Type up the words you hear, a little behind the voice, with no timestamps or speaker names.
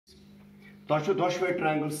تہ دشوے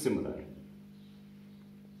triangle similar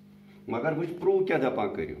مگر وچ prove کیا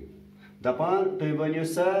دپان کرو دپان تھی ونو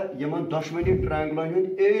سا یمن دشونی ٹرائنگلن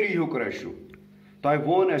ہند ایریہک ریشو تہ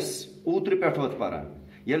وون اس اوتر پہ پران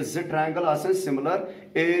یل زٕ ٹرائنگل آسان سملر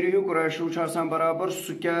ایریہک ریشو آسان برابر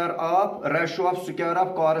square of ratio of square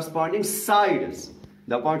of کارسپانڈنگ sides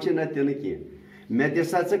دپان نہ تہ کی مے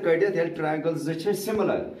دسا ژٕ کڑتھ یل ٹرائنگل زٕ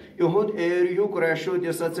سملر یہند ایریہک ریشو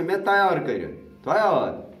دسا ژٕ مے تیار کرتھ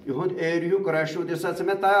یاد یہند ایریہک ریشو دسا ژٕ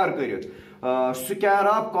مے تیار کرتھ square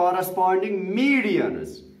of کارسپانڈنگ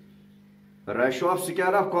میڈینز ratio of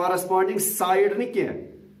square of کارسپانڈنگ side نہ کی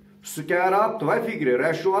سکویر آف تھوڑا فکر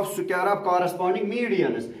ratio of square of کارسپانڈنگ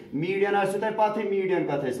میڈینز median آسو تہ پتہ میڈین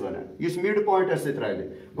کت ونان اس مڈ پوائنٹس ست رلہ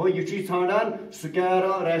گو یہ ژھانڈان square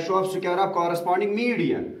ratio of square of کارسپانڈنگ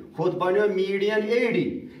median ہت بنو میڈین اے ڈی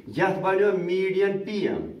یت بنو میڈین پی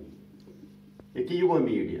ایم یہ گو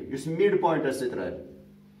میڈین اس مڈ پوائنٹس ست رلہ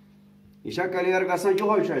یہ کلیر گژھان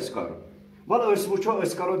یہ کرو ول وچو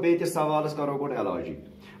کرو بیٚیہِ تہِ سوالس کرو گۄڈٕ علاجی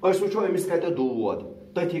وچو أمِس کتہِ دود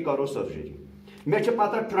تٔتھی کرو سرجری مے چھِ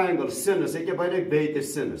پتہ ٹرائنگل سنس یہ بنے بیٚیہِ تہِ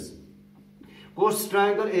سنس کُس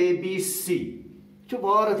ٹرائنگل اے بی سی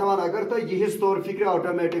وار تھاوان اگر تۄہہِ یِہِس طور فکر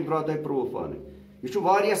آٹومیٹک درٛاو تۄہہِ پروف پانے یہ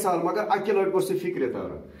واریاہ سہل مگر اکہِ لٹہِ گوٚژھ یہِ فکرِ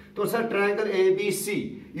ترُن تو سا ٹرائنگل اے بی سی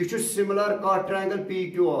یہ سملر کتھ ٹرائنگل پی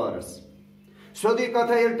کیو آرس سیودی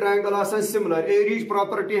کتھا ییٚلہِ ٹرائنگل آسان سملر ایریج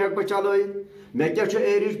پراپرٹی ہیٚکہٕ بہٕ چلٲیِتھ مے کیا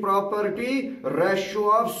ایریج property ratio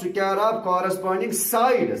of square of کارسپانڈنگ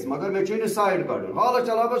sides مگر مے سائڈ کڑن حال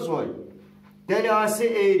چلا بہ سوے تیل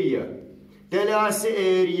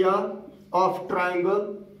area of triangle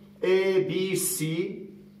a B C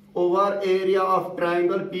over area of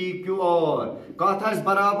triangle P Q R کت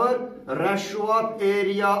برابر ratio of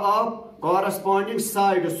area of کارسپانڈنگ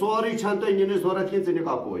side sorry چھن تو نِنٕچ ضرورت کی ژٕ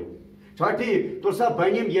اپوے چھا ٹھیک تو سا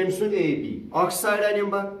بنیم یم سن اے بی اکھ سائڈ انم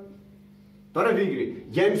بہ تر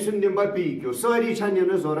فکر یم سن نم بہ پی کیو ساری چھن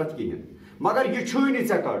نِنٕچ ضرورت کہین مگر یہ چھُے نہٕ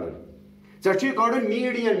ژےٚ کڑُن ژےٚ چھُے کڑُن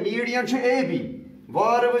میڈین میڈین چھُ اے بی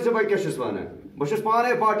وار وز بہ کیٛاہ چھُس ونان بہ چھُس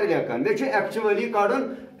پانے بٹ لیکھان مےٚ چھُ ایکچولی کڑُن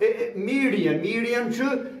میڈین میڈین چھُ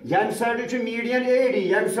یم سایڈٕ چھُ میڈین اے ڈی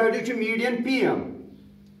یم سایڈٕ چھُ میڈین پی ایم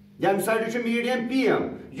یم سایڈٕ چھُ میڈین پی ایم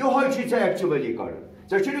یہوے چھُے ژےٚ ایکچولی کڑُن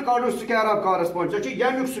ژےٚ چھُے نہٕ کڑُن سکویر آف کارسپانڈ ژےٚ چھُے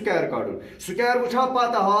یمیُک سکویر کڑُن سکویر وٕچھا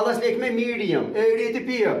پتہ حالس لیکھ مےٚ میڈیم اے ڈی تہٕ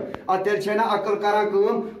پی ایم ادٕ تیٚلہِ چھے نہ عقل کران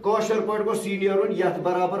کٲم کٲشُر پٲٹھۍ گوٚژھ یہِ نیرُن یتھ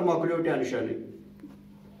برابر مۄکلیو ٹینشنٕے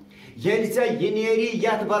ییٚلہِ ژےٚ یہِ نیری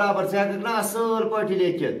یتھ برابر ژٕ ہیٚککھ نہ اصل پٲٹھۍ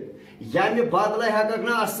لیکھِتھ یمہِ بدلے ہیٚککھ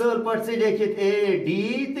نہ اصل پٲٹھۍ ژٕ لیکھِتھ اے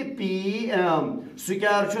ڈی تہٕ پی ایم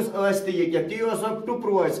سکویر چھُس ٲسۍ تہِ ییٚکیٛاہ تی اوس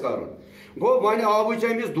ٹُپرو اَسہِ کرُن گو وۄنۍ آوُے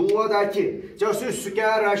ژےٚ أمِس دود اتھِ ژےٚ اوسُے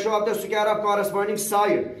square ratio of the square of کارسپانڈنگ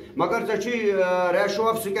side مگر ژےٚ چھُے ratio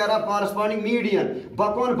of square of کارسپانڈنگ median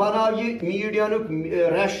بہٕ کون بناو یہِ میڈینُک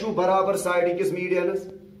ریشو برابر سایڈٕکِس میڈینس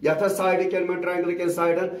یتھ سایڈ کین ٹرائنگل کین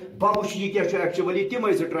سائڈن بہ وچھ یہ کیا ایکچولی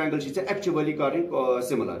تمے زٕ ٹرائنگل ایکچولی کریں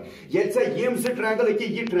سملر یل ژےٚ یم زٕ ٹرائنگل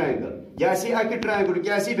یہ ٹرائنگل یہ آسی اکہ ٹرائنگل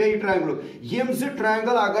یہ آسی بیٚیہِ ٹرائنگل یم زٕ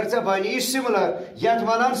ٹرائنگل اگر ژےٚ بنی سملر یتھ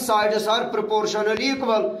ونان سائڈس آر پرپورشنلی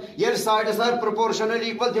ایکول یل سائڈس آر پرپورشنلی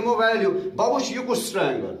ایکول دمو ویلیو بہ وچھ یہ کس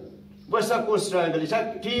ٹرائنگل بہ سا کس ٹرائنگل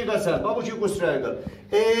یہ ٹھیک گژھان بہ وچھ یہ کس ٹرائنگل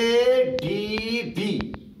اے ڈی بی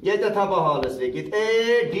یہ تھا بہ حالس لیکھِتھ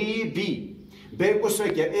اے ڈی بی بیٚیہِ کُس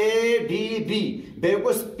اے ڈی بی بیٚیہِ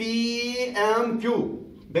کُس پی ایم کیو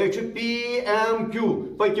بیٚیہِ چھُ پی ایم کیو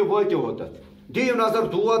پٔکِو وٲتِو ہوتتھ دِیِو نظر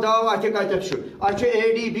دود آو اتھِ کتٮ۪تھ چھُ اتھ چھُ اے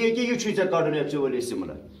ڈی بی یہِ چھُے ژےٚ کڑُن ایکچولی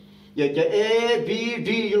سملر یہ اے بی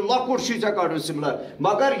ڈی یہ لۄکُٹ چھُے ژےٚ کڑُن سملر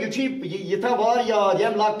مگر یہ چھُے یہِ تھاو وار یاد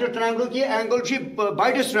ییٚمہِ لۄکٹہِ ٹرائنگلُک یہِ اینگل چھُے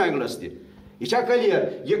بڑِس ٹرائنگلس تہِ یہ کلیر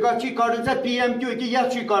یہ کت کڑن ژےٚ پی ایم کیو کہ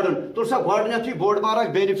یتھ چھ کڑن تو سا گۄڈنیتھٕے بوٚڑ بار اکھ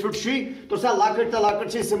بینفٹ چھُے تو سا لۄکٕٹۍ تہٕ لۄکٕٹۍ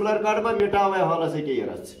چھِ سملر کڑ بہٕ مٹاوے حالس أکیاہ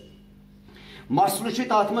یہ رژھ مسلہٕ چھُ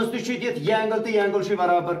تتھ منٛز تہِ چھُ دِتھ یہ اینگل تہٕ یہ اینگل چھُ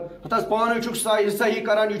برابر ہتھ حظ پانے چھُکھ صحیح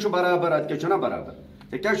کران یہ چھُ برابر اتھ کیٛاہ چھُنہ برابر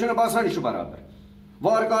ژےٚ کیٛاہ چھُنہ باسان یہ چھُ برابر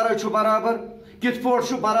وارٕ کارے چھُ برابر کت پٲٹھۍ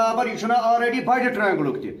چھُ برابر یہ چھُنہ آلریڈی بڑِ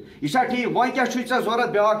ٹرائنگلُک تہِ یہ چھا ٹھیک وۄنۍ کیٛاہ چھُے ژےٚ ضروٗرت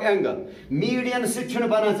بیٛاکھ اینگل میڈین سۭتۍ چھُنہٕ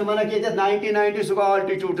بنان ژٕ ونکھ ییٚتٮ۪تھ 90 سُہ گوٚو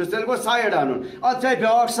آلٹِچوٗڈس تیٚلہِ گوٚو سایڈ انُن ادٕ ژےٚ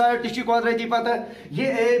بیٛاکھ سایڈ تہِ چھُے قۄدرٔتی پتہ یہ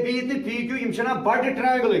اے بی تہٕ پی کیو یِم چھِنہ بڑِ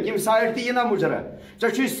ٹرائنگلٕکۍ یِم سایڈ تہِ یِنہ مُجرا ژےٚ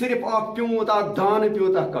چھُے صرف اکھ پیوٗنٛت اکھ دانہٕ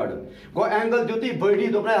پیوٗنٛت اکھ کڑُن گوٚو اینگل دِتُے بٔڑی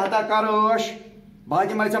دوٚپنَے ہتا کر ٲش بہٕ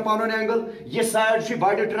دِمے ژےٚ پنُن اینگل یہ سایڈ چھُے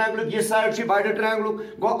بڑِ ٹرائنگلُک یہ سایڈ چھُے بڑِ ٹرائنگلُک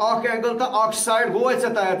گوٚو اکھ اینگل تہٕ اکھ سایڈ گوٚوے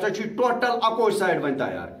ژےٚ تیار ژےٚ چھُے ٹوٹل اکوے سایڈ وۄنۍ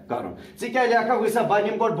تیار کرُن ژٕ کیٛاہ لیکھکھ وٕچھ سا بہٕ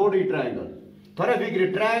نِمہٕ گۄڈٕ بوٚڑٕے ٹرائنگل تھوڑا فکر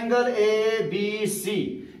ٹرائنگل اے بی سی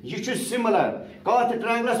یہ چھُ سملر کتھ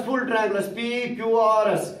ٹرائنگلس فل ٹرائنگلس پی کیو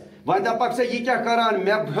آرس وۄنۍ دپکھ ژےٚ یہِ کیٛاہ کران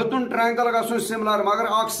مےٚ ہیوٚتُن ٹرائنگل گژھُن سملر مگر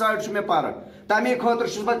اکھ سایڈ چھُ مےٚ فرق تمے خاطر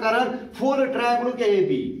چھُس بہٕ کران فل ٹرائنگلُک اے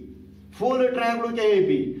be full ٹرائنگلُک a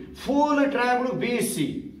be full ٹرائنگلُک B C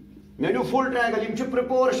مےٚ نیوٗ فل ٹرائنگل یِم چھِ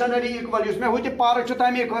پرپورشنلی اِکول یُس مےٚ ہُہ تہِ پارٕ چھُ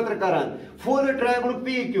تمے خٲطرٕ کران فل ٹرائنگلُک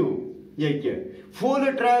پی کیوٗ ییٚکہِ فل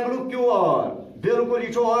ٹرائنگلُک کیوٗ آر بالکل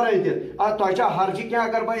یہ اورے دِتھ اتھ تۄہہِ چھا ہرجہِ کینٛہہ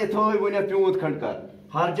اگر بہٕ یِتھٲے ؤنِتھ پیوٗنٛت کھنٛڈ کر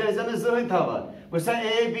ہرجہِ ٲسۍ زن نہٕ زٕہٕنۍ تھاوان بہٕ چھُسا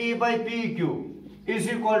اے be bye P Q is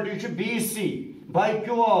equal to یہِ چھُ B C bye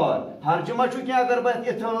Q R ہرجہِ ما چھُ کینٛہہ اگر بہٕ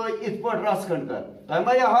یِتھٲے یِتھ پٲٹھۍ رس کھنٛڈ کر تۄہہِ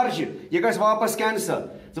ما یہِ ہرجہِ یہِ گژھِ واپس کینسل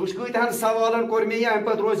ژٕ وٕچھ کۭتہن سوالن کوٚر مےٚ یہِ امہِ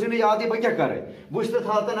پتہٕ روزِ نہٕ یادٕے بہٕ کیٛاہ کرٕ وٕچھ تہٕ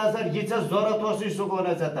تھاو تہٕ نظر یہِ ژےٚ ضروٗرت اوسُے سُہ گوٚو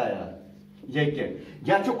نا ژےٚ تیار ییٚکہِ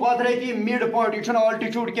یتھ چھُ قۄدرٔتی مِڈ پوینٹ یہِ چھُنہٕ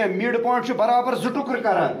آلٹِچوٗڈ کینٛہہ مِڈ پوینٹ چھُ برابر زٕ ٹُکرٕ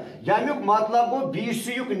کران ییٚمیُک مطلب گوٚو بی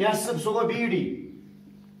سی یُک نٮ۪صف سُہ گوٚو بی ڈی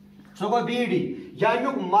سُہ گوٚو بی ڈی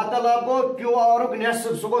ییٚمیُک مطلب گوٚو کیوٗ آرُک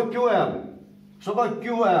نٮ۪صف سُہ گوٚو کیوٗ ایم سُہ گوٚو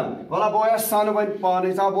کیوٗ ایم وَلا بہٕ آیس سن وۄنۍ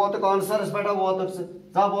پانے ژٕ ووتُکھ آنسرس پٮ۪ٹھ ووتُکھ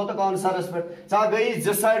ژٕ ووتُکھ آنسرس پٮ۪ٹھ ژٕ گٔیی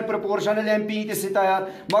زٕ سایڈ پرپورشنل ایم پی تہِ سۭتۍ تیار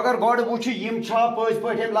مگر گۄڈٕ وٕچھِ یِم چھا پٔزۍ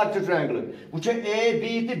پٲٹھۍ اَمہِ لۄکچہِ ٹرائنگلٕکۍ وٕچھِ اے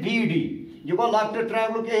بی تہٕ بی ڈی یہِ گوٚو لۄکٹہِ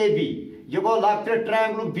ٹرائنگلُک اے بی یہ گو لۄکٹہِ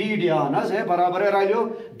ٹرائنگلُک بی ڈی اہن حظ ہے برابر رلیو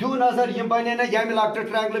دیو نظر یم بنے نا ییٚمہِ لۄکٹہِ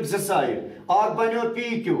ٹرائنگلٕکۍ زٕ سایڈ اکھ بنیو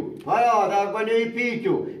پی کیو یاد اکھ بنیو یہِ پی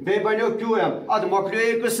کیو بیٚیہِ بنیو کیو ایم ادٕ مۄکلیو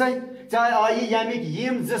یہِ قصے ژےٚ آیی ییٚمِکۍ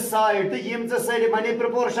یِم زٕ سایڈ تہٕ یِم زٕ سایڈ بنے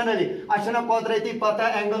پرپورشنلی اَسہِ چھَنا قۄدرٔتی پتہ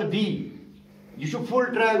اینگل بی یہ چھُ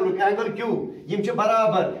فل ٹرائنگلُک اینگل کیو یم چھِ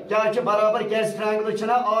برابر کیٛازِ چھِ برابر کیٛازِ ٹرائنگلز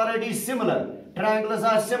چھِنا already similar triangles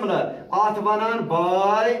are similar اتھ ونان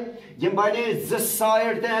باے یم بنے زٕ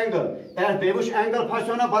سایڈ تہٕ اینگل بیٚیہِ وٕچھ اینگل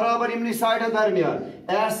پھسیو نا برابر یِمنٕے سایڈن درمیان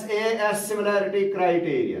ایس اے ایس سِملیرٹی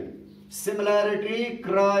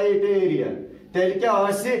کرٛایٹیریا تیٚلہِ کیٛاہ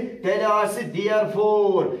آسہِ تیٚلہِ آسہِ دیر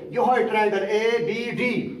فور یِہوے ٹرائنگل اے بی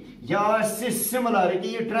ڈی یہِ آسہِ سِملر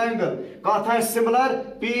یہِ یہِ ٹرائنگل کتھ آسہِ سِملر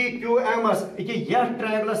پی کیو ایمس یتھ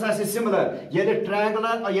ٹرائنگلس آسہِ سِملر ییٚلہِ ٹرائنگل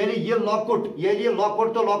ییٚلہِ یہِ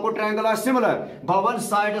لۄکُٹ تہٕ لۄکُٹ ٹرائنگل آسہِ سِملر بہٕ ونہٕ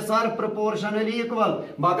سایڈس آر پرپورشنلی اِکول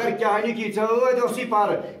مگر کیٛاہ نہٕ کی ژےٚ ٲدۍ اوسُے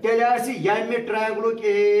پرٕ تیٚلہِ آسہِ ییٚمہِ ٹرائنگلُک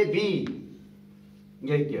اے بی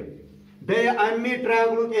ییٚکہِ بیٚیہِ امہِ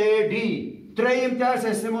ٹرائنگلُک اے ڈی ترٛیٚیِم تہِ آسہِ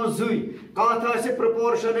أسۍ نِمو زٕے کتھ آسہِ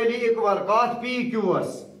پرپورشنلی اِکول کتھ پی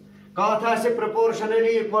کیوٗوس کتھ آسہِ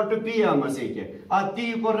پرپورشنلی اِکول ٹو پی ایمس ییٚکہِ ادٕ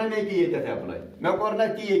تی کوٚر نہٕ مےٚ تہِ ییٚتٮ۪تھ ایپلاے مےٚ کوٚر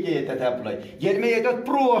نہٕ تی ییٚتٮ۪تھ ایپلاے ییٚلہِ مےٚ ییٚتٮ۪تھ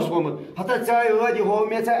پرٛوٗ اوس گوٚمُت ہتا ژےٚ ٲدۍ یہِ ہوو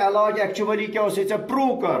مےٚ ژےٚ علاج ایکچُؤلی کیٛاہ اوسُے ژےٚ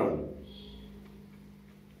پرٛوٗ کرُن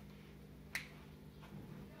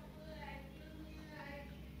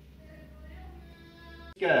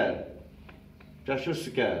ژےٚ چھُ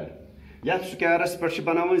سُکیر یتھ سُکیرس پٮ۪ٹھ چھِ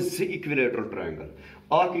بناوٕنۍ زٕ اِکوِلیٹرل ٹرائنگل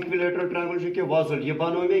اکھ اِکوِلیٹرل ٹرائنگل چھُ کہِ وۄزُل یہِ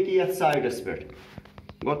بنوو مےٚ کہِ یتھ سایڈس پٮ۪ٹھ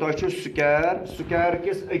گوٚو تۄہہِ چھُ سُکیر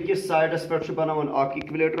کِس أکِس سایڈس پٮ۪ٹھ چھُ بناوُن اکھ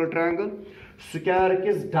اِکوِلیٹرل ٹرائنگل سُکیر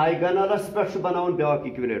کِس ڈایگنلس پٮ۪ٹھ چھُ بناوُن بیاکھ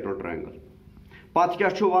اِکوِلیٹرل ٹرائنگل پتہٕ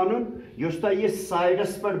کیٛاہ چھُ ونُن یُس تۄہہِ یہِ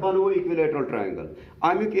سایڈس پٮ۪ٹھ بنوو اِکوِلیٹرل ٹرائنگل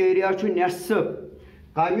امیُک ایریا چھُ نٮ۪صف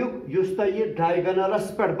کمیُک یُس تۄہہِ یہِ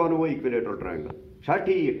ڈایگنلس پٮ۪ٹھ بنوو اِکوِلیٹرل ٹرائنگل چھا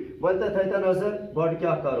ٹھیٖک وۄنۍ تہٕ تھٲیتو نظر گۄڈٕ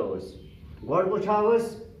کیٛاہ کرو أسۍ گۄڈٕ وٕچھو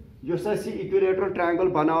أسۍ یُس اَسہِ یہِ اِکوِلیٹرل ٹرائنگل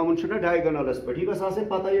بناوُن چھُ نا ڈایگنلس پٮ۪ٹھ یہِ گژھِ آسٕنۍ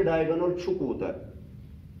پتہ یہِ ڈایگنل چھُ کوٗتاہ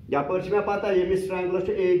یپٲرۍ چھِ مےٚ پتہ ییٚمِس ٹرائنگلس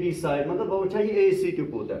چھُ اے بی سایڈ مگر بہٕ وٕچھٕ ہا یہِ اے سی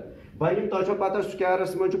تہِ کوٗتاہ بنہِ تۄہہِ چھو پتہ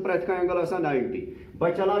سُکیرس منٛز چھُ پرٛٮ۪تھ کانٛہہ اینگل آسان 90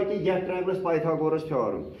 بہٕ چلاو کہِ یتھ ٹرائنگلس پایتھاگورس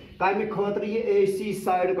تھیورم کمہِ خٲطرٕ یہِ اے سی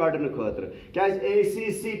سایڈ کڑنہٕ خٲطرٕ کیٛازِ اے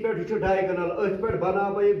سی پٮ۪ٹھ یہِ چھُ ڈایگنل أتھۍ پٮ۪ٹھ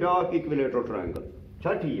بناو بہٕ یہِ بیاکھ اِکوِلیٹرل ٹرائنگل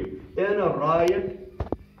چھا ٹھیٖک اِن رایٹ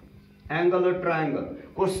اینگل ٹرائنگل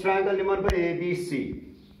کُس ٹرائنگل نِمن بہٕ اے بی سی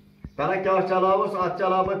پہلے کیٛاہ چلاوس اتھ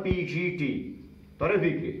چلاو بہٕ پی جی ٹی تۄرِ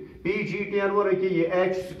فِکرِ پی جی ٹی انور أکہِ یہِ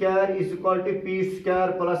H square is equal to P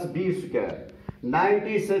square plus be square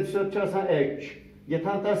 90 سیٚدِ چھُ آسان ایچ یہِ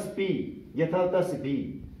تھاو تس پی یہِ تھاو تس بی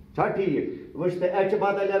چھا ٹھیٖک وٕچھ تہٕ ایچ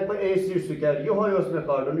بدل لیکھٕ بہٕ اے سی سُکیر یِہوے اوس مےٚ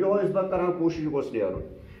کڑُن یِہوے اوس بہٕ کران کوٗشش یہِ گوٚژھ نیرُن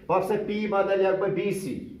پتہٕ سا پی بدل لیکھٕ بہٕ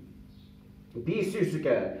بی سی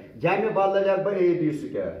سُکیر ییٚمہِ بدل لیکھٕ بہٕ اے بی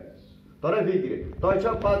سُکیر تۄرا فِکرِ تۄہہِ چھو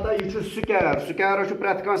پتہ یہِ چھُ سُکیرس چھُ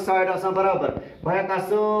پرٛٮ۪تھ کانٛہہ سایڈ آسان برابر بہٕ ہٮ۪کہٕ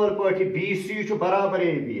اصٕل پٲٹھۍ بی سی چھُ برابر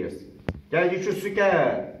اے بی یس کیٛازِ یہِ چھُ سُکیر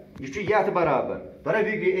یہِ چھُ یتھ برابر تۄرا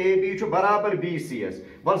فِکرِ اے بی چھُ برابر بی سی یس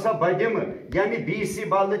وَل سا بہٕ دِمہٕ ییٚمہِ بی سی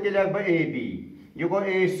بدلہٕ تہِ لیکھٕ بہٕ اے بی یہِ گوٚو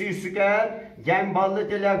اے سی سُکیر ییٚمہِ بدلہٕ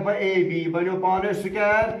تہِ لیکھٕ بہٕ اے بی یہِ بنیو پانے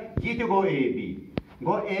سُکیر یہِ تہِ گوٚو اے بی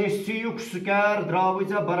گوٚو اے سی یُک سُکیر درٛاوٕے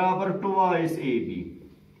ژےٚ برابر ٹُوایس اے بی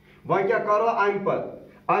وۄنۍ کیٛاہ کرو امہِ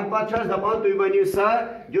پتہٕ چھِ أسۍ دپان تُہۍ ؤنِو سا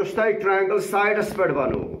یُس تۄہہِ ٹرائنگل سایڈس پٮ۪ٹھ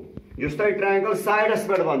بنوو یُس تۄہہِ ٹرائنگل سایڈس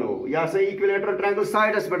پٮ۪ٹھ بنوو یہِ ہسا اِکوِلیٹرل ٹرائنگل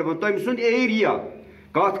سایڈس پٮ۪ٹھ بنوو تٔمۍ سُنٛد ایریا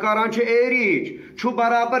کتھ کران چھُ ایریہٕچ چھُ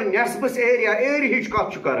برابر نٮ۪صفس ایریا ایریہٕچ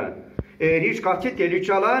کتھ چھُ کران ایریچ کت تیل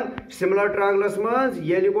چلان سملر ٹرائنگلس مز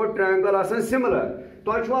یل گو ٹرائنگل آسان سملر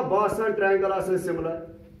تہ چھوا باسان ٹرائنگل آسان سملر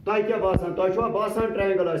تہ کیا باسان تہ چھوا باسان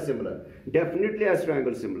ٹرائنگل آس سملر ڈیفینیٹلی آس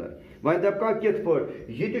ٹرائنگل سملر ون دپ کھانا کت پہ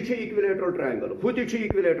یہ اِکولیٹرل ٹرائنگل ہُہ تہِ چھُ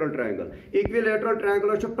اِکولیٹرل ٹرائنگل اِکولیٹرل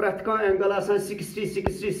ٹرائنگلس پرٛٮ۪تھ کانٛہہ اینگل آسان 60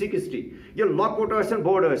 60 60 یہ لۄکُٹ ٲسِن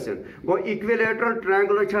بوٚڑ ٲسِن گوٚو اِکولیٹرل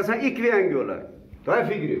ٹرائنگلس چھِ آسان اِکوِ اینگیولر تۄہہِ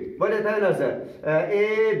فِکرِ ؤلِتھ تھاین سا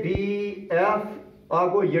اے بی ایف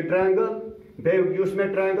اکھ گوٚو یہِ ٹرائنگل بیٚیہِ یُس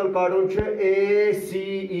مےٚ ٹرائنگل کڑُن چھُ اے سی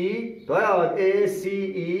ای تۄہہِ آو اے سی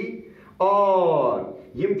ای اور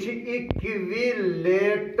یم چھِ اِکوِلیٹرل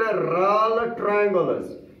ٹرائنگلز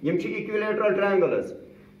یم چھِ اِکولیٹرل ٹرائنگلز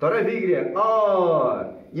تۄہہِ فِکرِ اور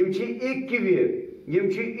یم چھِ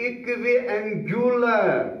اِکوِ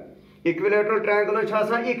اینگیولر اِکولیٹرل ٹرائنگلز چھِ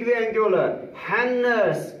آسان اِکوِ اینگیولر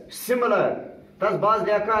ہینس سملر تس باز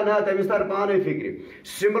لیکھا نا تمس تر پانے فکر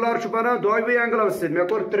سملر چھ بنان دۄیوٕے اینگلو سۭتۍ مےٚ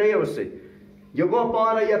کوٚر ترٛیٚیو سۭتۍ یہ گو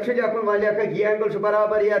پانے یتھ چھ لیکھُن وۄنۍ لیکھکھ یہ اینگل چھ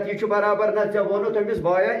برابر یتھ یہِ چھُ برابر نہ ژےٚ ووٚنُتھ تٔمِس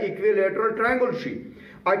بایا اِکولیٹرل ٹرائنگل چھُے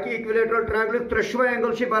اکہِ اِکولیٹرل ٹرائنگلٕکۍ ترٛٮ۪شوَے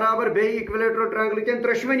اینگل چھ برابر بیٚیہِ اِکولیٹرل ٹرائنگل کٮ۪ن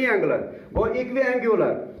ترٛٮ۪شوٕنی اینگلن گوٚو اِکوِ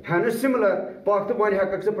اینگیولر ہینس سملر پکھ تہٕ وۄنۍ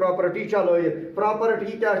ہٮ۪ککھ ژٕ پراپرٹی چلٲیِتھ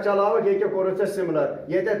پراپرٹی کیٛاہ چلاوکھ ییٚکیٛاہ کوٚرُتھ ژےٚ سملر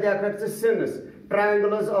ییٚتٮ۪تھ لیکھکھ ژٕ سِنس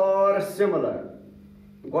ٹرائنگلز آر سملر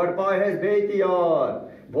گۄڈٕ پاے بیٚیہِ تہِ یاد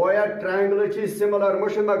بویا ٹرائنگل چھ سملر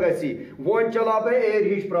مشن ما گژھی ون چلا بہ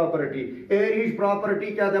ایریا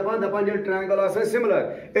پراپرٹی کیا دپان دپان یل ٹرائنگل آسان سملر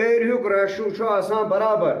ایریاک ریشو چھ آسان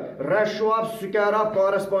برابر ratio of square of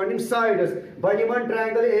corresponding sides بنیمن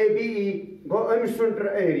triangle a be ای گو ام سن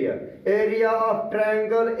area of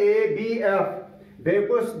triangle a be F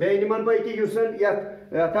بیس بینمن بہ یوسن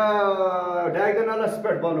یتھ ڈائگنلس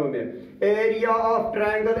پہ بنو میں area of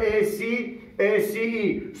triangle a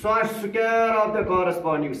C so square of the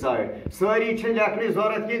corresponding side ساری چھ لیکھنٕچ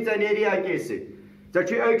ضرورت کہین ژے نیری اکی ژے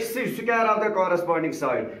أکسٕے square of the corresponding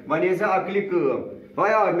side وۄنۍ ژےٚ عقلہِ کٲم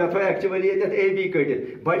تۄہہِ آو مےٚ تھوٚو ایکچُؤلی ییٚتٮ۪تھ اے بی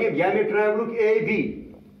کٔڑِتھ بنیم ییٚمہِ ٹرائنگلُک اے بی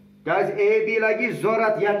کیٛازِ اے بی لگی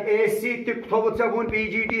ضرورت یتھ اے سی تہِ تھوٚوُتھ ژےٚ ووٚن پی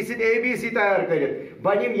جی ٹی سۭتۍ اے بی سی تیار کٔرِتھ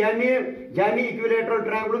بنیم ییٚمہِ اِکولیٹرل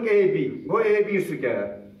ٹرائنگلُک اے بی گوٚو اے بی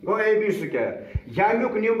سکوائر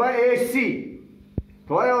ییٚمیُک نِم بہٕ اے سی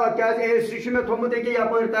کیٛازِ اے سی چھُ مےٚ تھوٚومُت ییٚکیٛاہ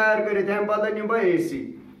یپٲرۍ تیار کٔرِتھ اَمہِ بدلہٕ نِم بہٕ اے سی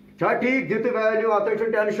چھا ٹھیٖک دِتہٕ ویلیوٗ اَتھ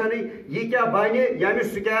چھُنہٕ ٹٮ۪نشنٕے یہِ کیٛاہ بنہِ ییٚمہِ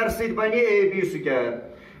سکوائر سۭتۍ بنہِ اے بی سکوائر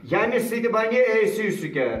ییٚمہِ سۭتۍ بنہِ اے سی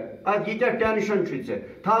سکوائر اَتھ یہِ کیٛاہ ٹٮ۪نشن چھُے ژےٚ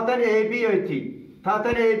تھاوتن اے بی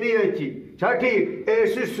أتھی چھا ٹھیٖک اے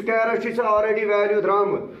سی سکوائرس چھُے ژےٚ already value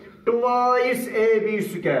درٛامُت ٹُوایس a be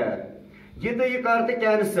square یہ تو یہ کر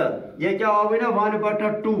کینسل یہ کیا آوی نا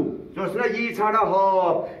 1/2 ژٕ نا یی ژھانڈان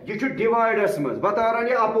ہاف یہ ڈیوائڈس مز بتا رہا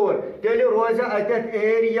یہ اپور تیل روز اتھ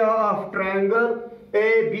area of triangle a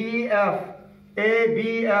be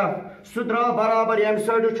F سہ درا برابر یم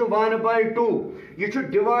سائڈ 1/2 یہ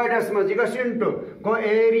ڈیوائڈس مز یہ گھس into go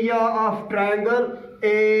area of triangle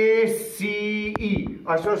اے سی ای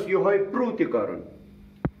اس یہ پروو تہ کرن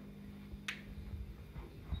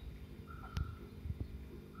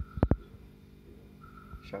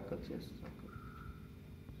شکل